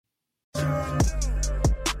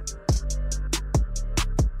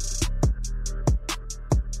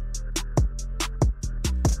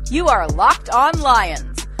You are Locked On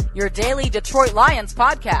Lions, your daily Detroit Lions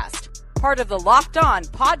podcast, part of the Locked On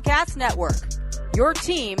Podcast Network, your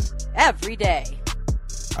team every day.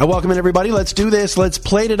 Welcome in, everybody. Let's do this. Let's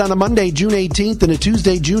play it on a Monday, June 18th, and a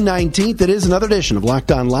Tuesday, June 19th. It is another edition of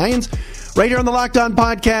Locked On Lions, right here on the Locked On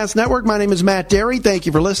Podcast Network. My name is Matt Dery. Thank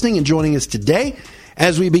you for listening and joining us today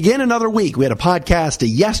as we begin another week. We had a podcast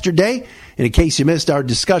yesterday, and in case you missed our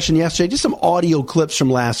discussion yesterday, just some audio clips from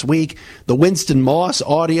last week. The Winston Moss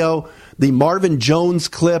audio, the Marvin Jones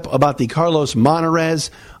clip about the Carlos Monarez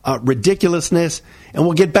ridiculousness, and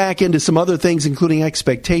we'll get back into some other things, including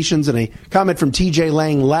expectations and a comment from TJ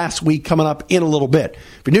Lang last week coming up in a little bit.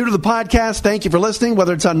 If you're new to the podcast, thank you for listening,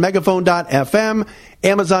 whether it's on megaphone.fm,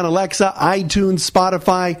 Amazon Alexa, iTunes,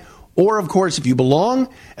 Spotify, or, of course, if you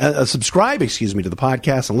subscribe to the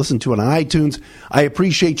podcast and listen to it on iTunes. I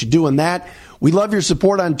appreciate you doing that. We love your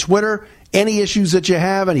support on Twitter. Any issues that you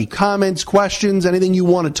have, any comments, questions, anything you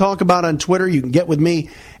want to talk about on Twitter, you can get with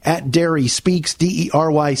me at Dery Speaks,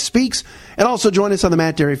 Dery Speaks, and also join us on the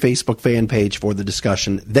Matt Dery Facebook fan page for the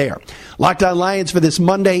discussion there. Locked On Lions for this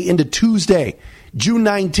Monday into Tuesday, June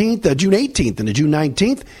 18th into June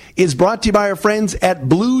 19th is brought to you by our friends at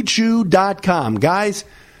BlueChew.com. Guys,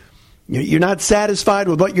 you're not satisfied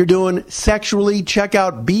with what you're doing sexually? Check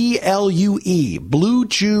out BLUE,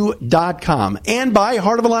 BlueChew.com, and by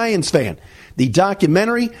Heart of a Lions Fan, the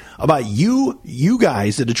documentary about you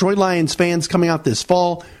guys, the Detroit Lions fans, coming out this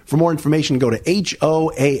fall. For more information, go to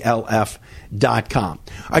HOALF.com.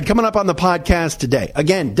 All right, coming up on the podcast today,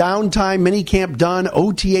 again, downtime, minicamp done,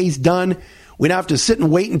 OTAs done. We now have to sit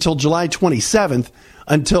and wait until July 27th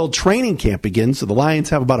until training camp begins, so the Lions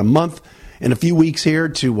have about a month in a few weeks here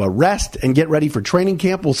to rest and get ready for training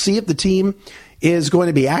camp. We'll see if the team is going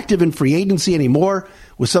to be active in free agency anymore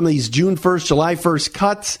with some of these June 1st, July 1st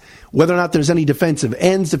cuts, whether or not there's any defensive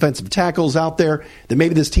ends, defensive tackles out there that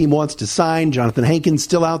maybe this team wants to sign. Jonathan Hankins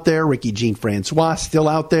still out there. Ricky Jean-Francois still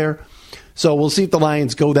out there. So we'll see if the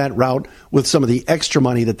Lions go that route with some of the extra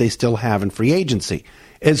money that they still have in free agency.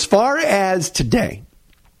 As far as today,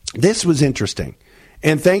 this was interesting.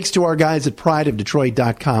 And thanks to our guys at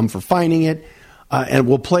prideofdetroit.com for finding it. And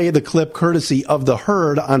we'll play the clip courtesy of The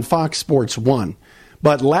Herd on Fox Sports 1.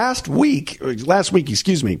 But last week, bear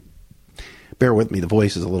with me, the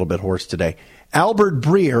voice is a little bit hoarse today. Albert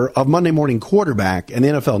Breer of Monday Morning Quarterback and the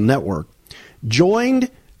NFL Network joined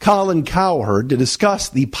Colin Cowherd to discuss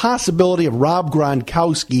the possibility of Rob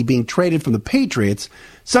Gronkowski being traded from the Patriots,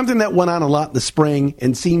 something that went on a lot in the spring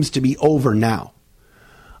and seems to be over now.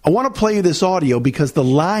 I want to play you this audio because the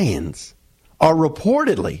Lions are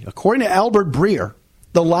reportedly, according to Albert Breer,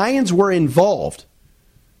 the Lions were involved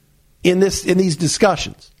in these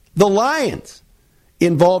discussions. The Lions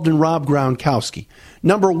involved in Rob Gronkowski.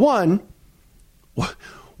 Number one,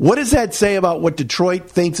 what does that say about what Detroit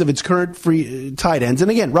thinks of its current free tight ends? And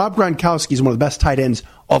again, Rob Gronkowski is one of the best tight ends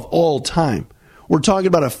of all time. We're talking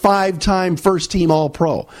about a 5-time first-team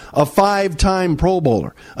All-Pro, a 5-time Pro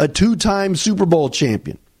Bowler, a 2-time Super Bowl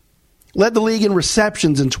champion. Led the league in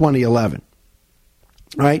receptions in 2011.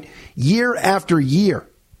 Right? Year after year,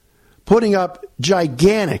 putting up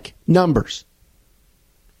gigantic numbers.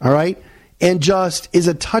 All right? And just is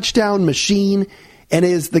a touchdown machine and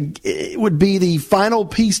it would be the final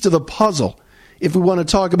piece to the puzzle if we want to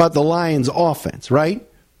talk about the Lions offense, right?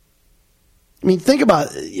 I mean, think about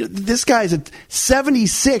it. This guy's at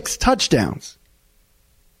 76 touchdowns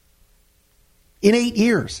in 8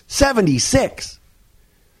 years. 76.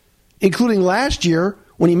 Including last year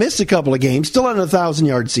when he missed a couple of games, still had a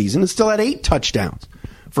 1,000-yard season, and still had 8 touchdowns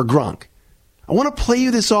for Gronk. I want to play you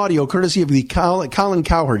this audio courtesy of the Colin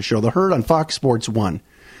Cowherd Show, The Herd on Fox Sports 1.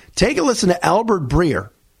 Take a listen to Albert Breer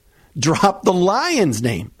drop the Lions'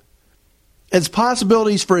 name as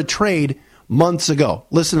possibilities for a trade months ago.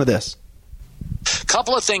 Listen to this.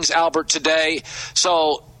 Couple of things, Albert, today.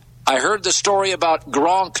 So I heard the story about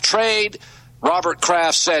Gronk trade. Robert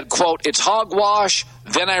Kraft said, quote, it's hogwash.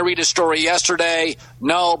 Then I read a story yesterday.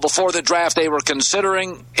 No, before the draft, they were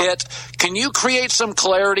considering it. Can you create some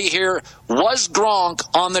clarity here? Was Gronk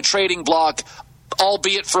on the trading block,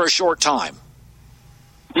 albeit for a short time?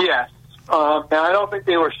 Yes. And I don't think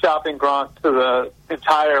they were shopping Gronk to the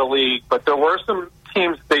entire league, but there were some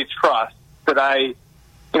teams they trust that I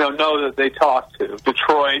know that they talked to.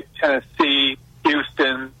 Detroit, Tennessee,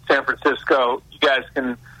 Houston, San Francisco. You guys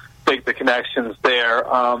can make the connections there.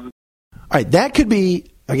 All right, that could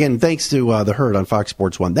be, again, thanks to The Herd on Fox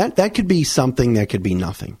Sports 1, that could be something, that could be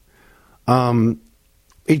nothing.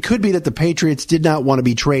 It could be that the Patriots did not want to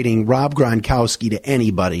be trading Rob Gronkowski to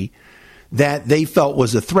anybody. that they felt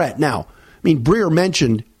was a threat. Now, I mean, Breer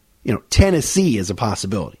mentioned, Tennessee as a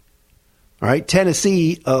possibility. All right,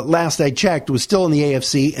 Tennessee, last I checked, was still in the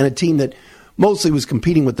AFC and a team that mostly was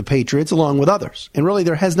competing with the Patriots along with others. And really,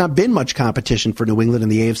 there has not been much competition for New England in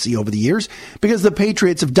the AFC over the years because the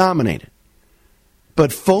Patriots have dominated.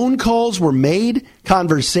 But phone calls were made,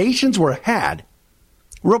 conversations were had,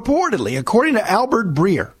 reportedly, according to Albert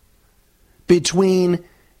Breer, between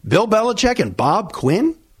Bill Belichick and Bob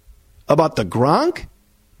Quinn about the Gronk.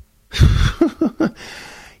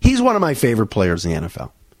 He's one of my favorite players in the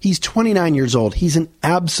NFL. He's 29 years old. He's an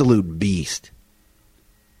absolute beast.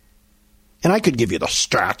 And I could give you the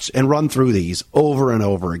stats and run through these over and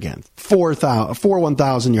over again. 4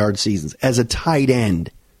 1,000-yard seasons as a tight end.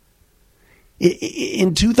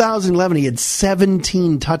 In 2011, he had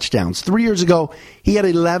 17 touchdowns. 3 years ago, he had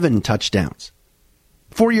 11 touchdowns.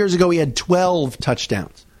 4 years ago, he had 12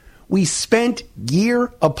 touchdowns. We spent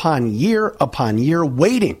year upon year upon year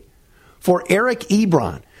waiting for Eric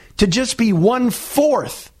Ebron to just be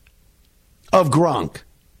 1/4 of Gronk.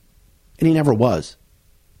 And he never was.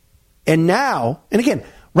 And now, and again,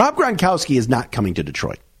 Rob Gronkowski is not coming to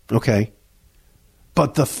Detroit, okay?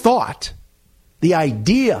 But the thought, the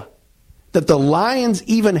idea that the Lions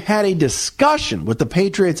even had a discussion with the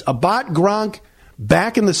Patriots about Gronk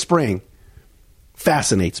back in the spring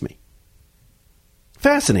fascinates me.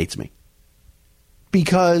 Fascinates me.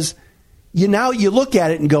 Because you look at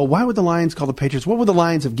it and go, why would the Lions call the Patriots? What would the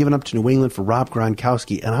Lions have given up to New England for Rob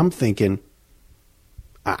Gronkowski? And I'm thinking,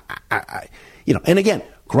 and again,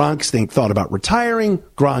 Gronk's thought about retiring.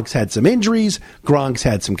 Gronk's had some injuries. Gronk's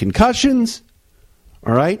had some concussions.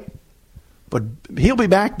 All right? But he'll be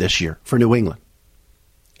back this year for New England.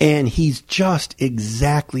 And he's just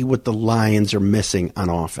exactly what the Lions are missing on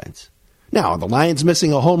offense. Now, are the Lions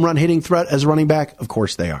missing a home run hitting threat as running back? Of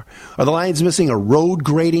course they are. Are the Lions missing a road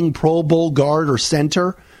grading Pro Bowl guard or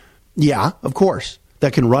center? Yeah, of course.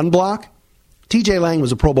 That can run block? TJ Lang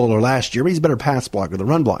was a Pro Bowler last year, but he's a better pass blocker than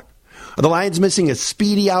run block. Are the Lions missing a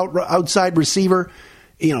speedy outside receiver,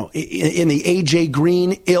 in the A.J.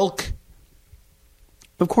 Green ilk?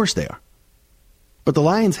 Of course they are. But the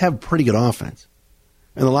Lions have pretty good offense.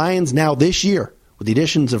 And the Lions now this year, with the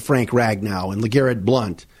additions of Frank Ragnow and LeGarrette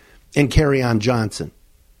Blount and Kerryon Johnson,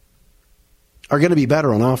 are going to be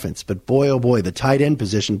better on offense. But boy, oh boy, the tight end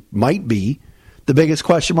position might be the biggest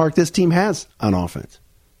question mark this team has on offense.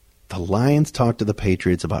 The Lions talked to the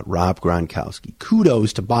Patriots about Rob Gronkowski.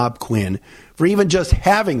 Kudos to Bob Quinn for even just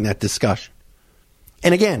having that discussion.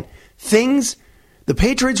 And again, things the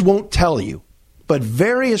Patriots won't tell you, but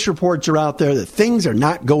various reports are out there that things are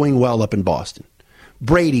not going well up in Boston.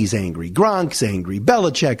 Brady's angry. Gronk's angry.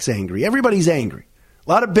 Belichick's angry. Everybody's angry. A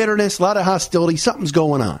lot of bitterness, a lot of hostility. Something's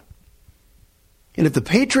going on. And if the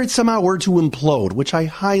Patriots somehow were to implode, which I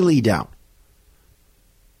highly doubt,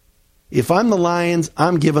 if I'm the Lions,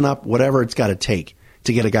 I'm giving up whatever it's got to take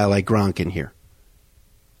to get a guy like Gronk in here.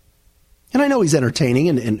 And I know he's entertaining,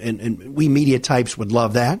 and we media types would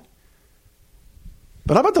love that.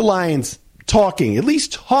 But how about the Lions at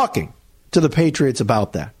least talking to the Patriots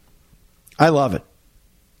about that? I love it.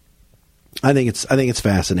 I think it's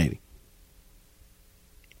fascinating.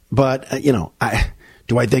 But,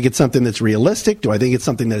 do I think it's something that's realistic? Do I think it's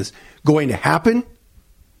something that is going to happen?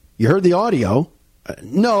 You heard the audio.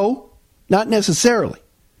 No. Not necessarily,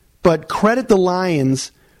 but credit the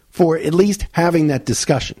Lions for at least having that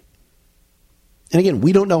discussion. And again,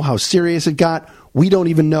 we don't know how serious it got. We don't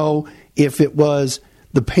even know if it was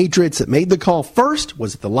the Patriots that made the call first.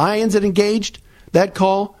 Was it the Lions that engaged that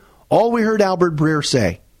call? All we heard Albert Breer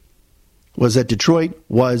say was that Detroit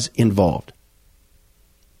was involved,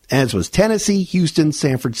 as was Tennessee, Houston,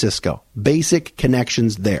 San Francisco. Basic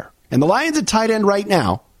connections there. And the Lions at tight end right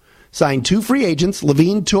now signed 2 free agents,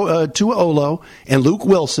 Levine Tuaolo and Luke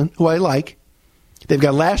Wilson, who I like. They've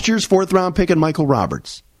got last year's 4th-round pick and Michael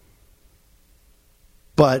Roberts.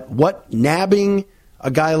 But what nabbing a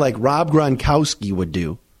guy like Rob Gronkowski would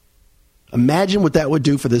do, imagine what that would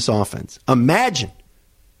do for this offense. Imagine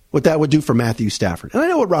what that would do for Matthew Stafford. And I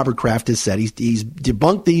know what Robert Kraft has said. He's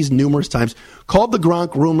debunked these numerous times, called the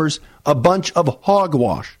Gronk rumors a bunch of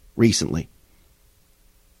hogwash recently.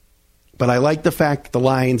 But I like the fact that the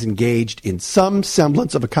Lions engaged in some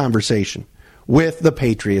semblance of a conversation with the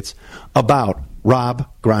Patriots about Rob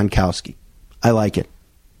Gronkowski. I like it.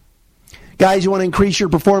 Guys, you want to increase your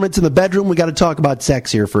performance in the bedroom? We got to talk about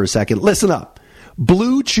sex here for a second. Listen up.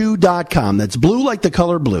 BlueChew.com. That's blue like the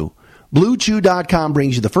color blue. BlueChew.com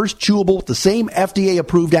brings you the first chewable with the same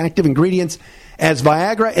FDA-approved active ingredients as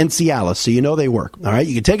Viagra and Cialis, so you know they work. All right,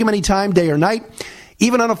 you can take them anytime, day or night.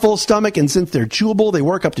 even on a full stomach, and since they're chewable, they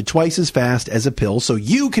work up to twice as fast as a pill, so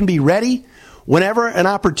you can be ready whenever an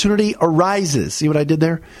opportunity arises. See what I did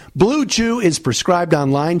there? Blue Chew is prescribed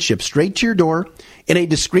online, shipped straight to your door in a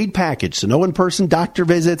discreet package, so no in-person doctor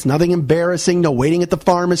visits, nothing embarrassing, no waiting at the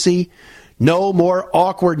pharmacy, no more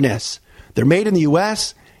awkwardness. They're made in the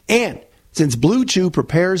U.S., and since Blue Chew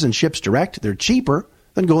prepares and ships direct, they're cheaper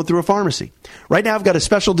than going through a pharmacy. Right now, I've got a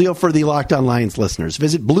special deal for the Locked On Lions listeners.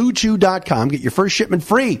 Visit BlueChew.com. Get your first shipment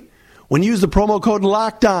free when you use the promo code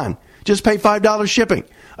LOCKEDON. Just pay $5 shipping.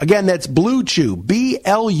 Again, that's Blue Chew,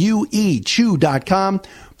 B-L-U-E, Chew.com.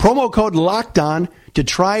 Promo code LOCKEDON to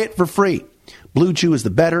try it for free. Blue Chew is the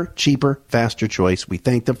better, cheaper, faster choice. We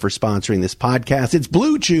thank them for sponsoring this podcast. It's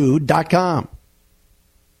BlueChew.com.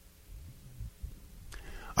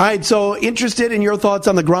 All right, so interested in your thoughts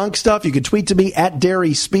on the Gronk stuff, you can tweet to me at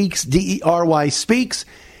Dery Speaks, D-E-R-Y Speaks,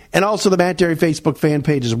 and also the Matt Dery Facebook fan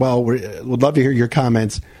page as well. We'd love to hear your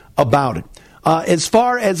comments about it. As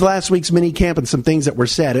far as last week's mini camp and some things that were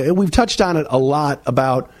said, and we've touched on it a lot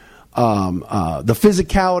about the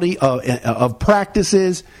physicality of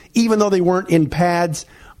practices, even though they weren't in pads,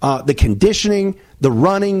 the conditioning, the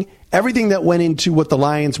running, everything that went into what the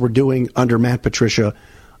Lions were doing under Matt Patricia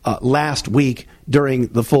last week during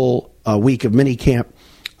the full week of minicamp.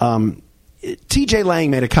 TJ Lang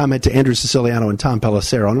made a comment to Andrew Siciliano and Tom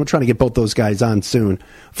Pelissero, and we're trying to get both those guys on soon,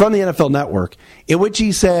 from the NFL Network, in which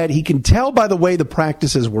he said he can tell by the way the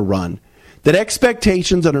practices were run that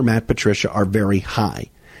expectations under Matt Patricia are very high.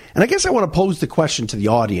 And I guess I want to pose the question to the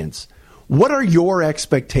audience. What are your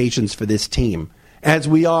expectations for this team as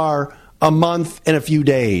we are a month and a few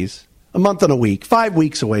days, a month and a week, 5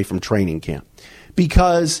 weeks away from training camp?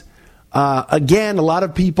 Because, again, a lot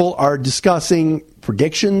of people are discussing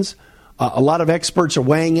predictions. A lot of experts are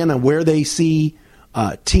weighing in on where they see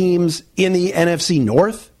teams in the NFC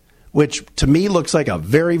North, which to me looks like a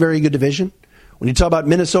very, very good division. When you talk about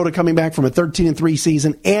Minnesota coming back from a 13-3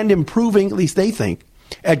 season and improving, at least they think,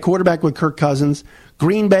 at quarterback with Kirk Cousins,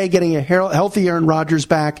 Green Bay getting a healthy Aaron Rodgers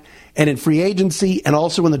back, and in free agency and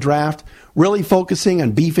also in the draft, really focusing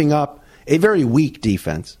on beefing up a very weak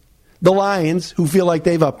defense. The Lions, who feel like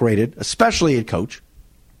they've upgraded, especially at coach,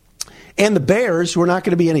 and the Bears, who are not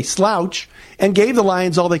going to be any slouch, and gave the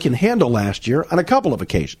Lions all they can handle last year on a couple of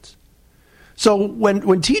occasions. So when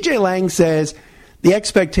TJ Lang says the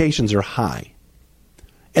expectations are high,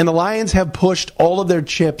 and the Lions have pushed all of their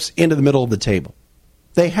chips into the middle of the table,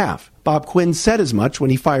 they have. Bob Quinn said as much when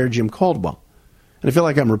he fired Jim Caldwell. And I feel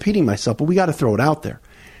like I'm repeating myself, but we got to throw it out there.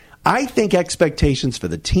 I think expectations for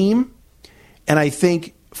the team, and I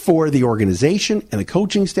think for the organization and the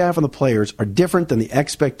coaching staff and the players, are different than the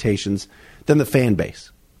expectations than the fan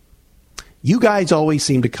base. You guys always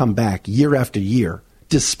seem to come back year after year,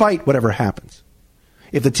 despite whatever happens.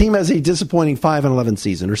 If the team has a disappointing 5-11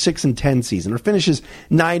 season or 6-10 season or finishes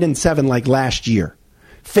 9-7 like last year,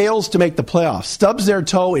 fails to make the playoffs, stubs their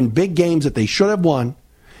toe in big games that they should have won,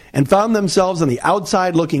 and found themselves on the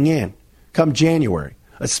outside looking in come January,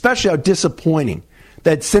 especially how disappointing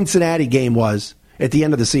that Cincinnati game was at the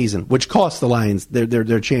end of the season, which cost the Lions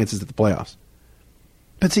their chances at the playoffs.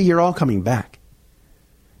 But see, you're all coming back.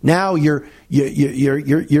 Now you're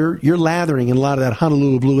lathering in a lot of that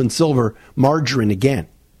Honolulu blue and silver margarine again.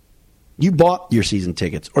 You bought your season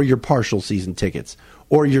tickets, or your partial season tickets,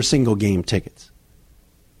 or your single game tickets.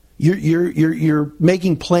 You're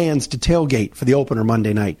making plans to tailgate for the opener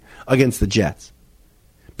Monday night against the Jets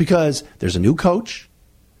because there's a new coach.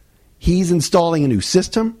 He's installing a new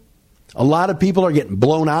system. A lot of people are getting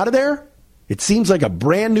blown out of there. It seems like a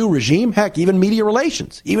brand new regime. Heck, even media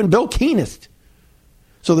relations, even Bill Keenest.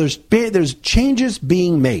 So there's changes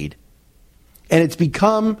being made. And it's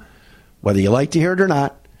become, whether you like to hear it or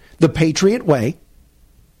not, the Patriot way.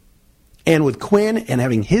 And with Quinn and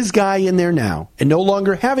having his guy in there now, and no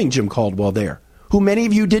longer having Jim Caldwell there, who many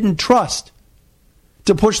of you didn't trust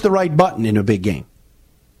to push the right button in a big game.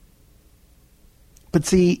 But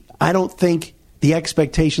see, I don't think the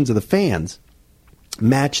expectations of the fans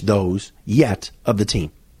match those yet of the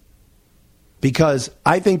team. Because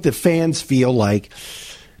I think the fans feel like,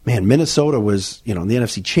 man, Minnesota was, in the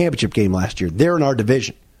NFC Championship game last year. They're in our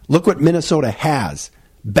division. Look what Minnesota has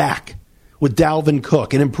back with Dalvin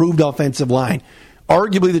Cook, an improved offensive line,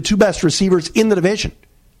 arguably the two best receivers in the division.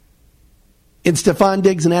 And Stephon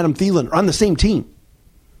Diggs and Adam Thielen are on the same team.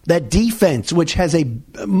 That defense, which has a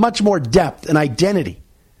much more depth and identity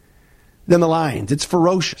than the Lions, it's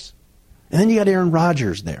ferocious. And then you got Aaron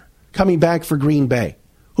Rodgers there, coming back for Green Bay,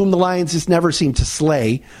 whom the Lions just never seem to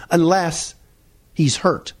slay unless he's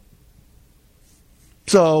hurt.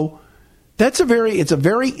 So it's a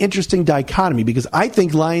very interesting dichotomy because I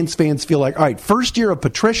think Lions fans feel like, all right, first year of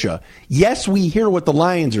Patricia, yes, we hear what the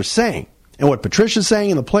Lions are saying and what Patricia's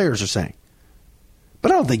saying and the players are saying.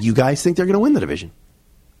 But I don't think you guys think they're going to win the division.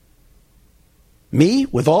 Me,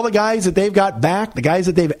 with all the guys that they've got back, the guys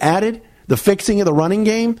that they've added, the fixing of the running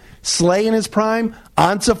game, Slay in his prime,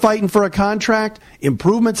 Ansah fighting for a contract,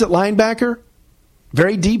 improvements at linebacker,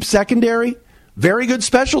 very deep secondary, very good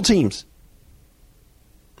special teams.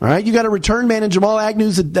 All right, you got a return man in Jamal Agnew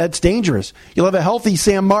that's dangerous. You'll have a healthy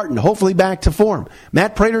Sam Martin, hopefully back to form.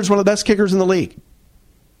 Matt Prater's one of the best kickers in the league.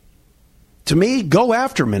 To me, go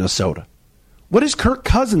after Minnesota. What has Kirk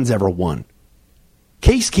Cousins ever won?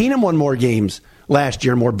 Case Keenum won more games last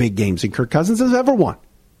year, more big games than Kirk Cousins has ever won.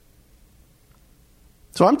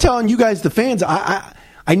 So I'm telling you guys, the fans, I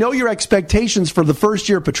know your expectations for the first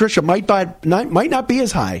year of Patricia might not be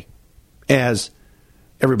as high as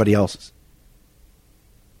everybody else's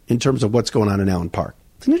in terms of what's going on in Allen Park.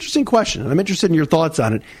 It's an interesting question, and I'm interested in your thoughts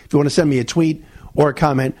on it. If you want to send me a tweet or a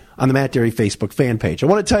comment on the Matt Dery Facebook fan page. I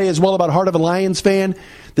want to tell you as well about Heart of a Lions Fan,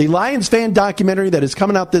 the Lions Fan documentary that is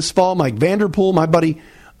coming out this fall. Mike Vanderpool, my buddy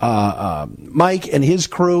Mike and his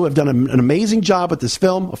crew have done an amazing job with this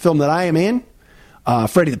film, a film that I am in.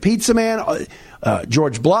 Freddie the Pizza Man,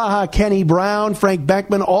 George Blaha, Kenny Brown, Frank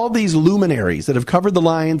Beckman, all these luminaries that have covered the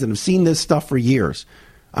Lions and have seen this stuff for years.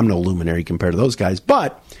 I'm no luminary compared to those guys,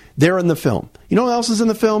 but they're in the film. You know who else is in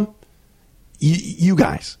the film? You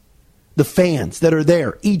guys. The fans that are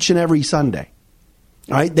there each and every Sunday.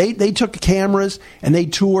 All right, they took cameras and they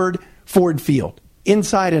toured Ford Field,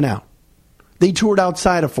 inside and out. They toured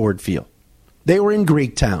outside of Ford Field. They were in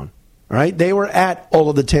Greektown. All right, they were at all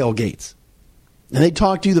of the tailgates. And they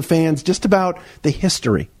talked to you, the fans, just about the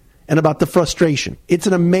history and about the frustration. It's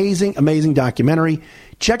an amazing, amazing documentary.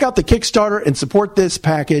 Check out the Kickstarter and support this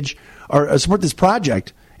package, or support this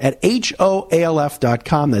project at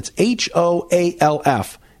HOALF.com. That's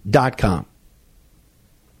HOALF.com.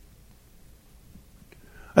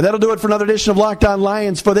 And that'll do it for another edition of Locked On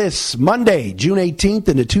Lions for this Monday, June 18th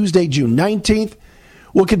into Tuesday, June 19th.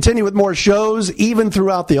 We'll continue with more shows even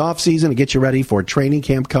throughout the offseason to get you ready for training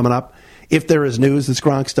camp coming up. If there is news, this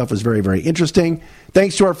Gronk stuff is very, very interesting.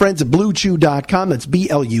 Thanks to our friends at BlueChew.com. That's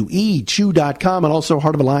BLUE Chew.com, and also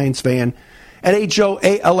Heart of a Lions Fan at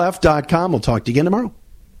HOALF.com. We'll talk to you again tomorrow.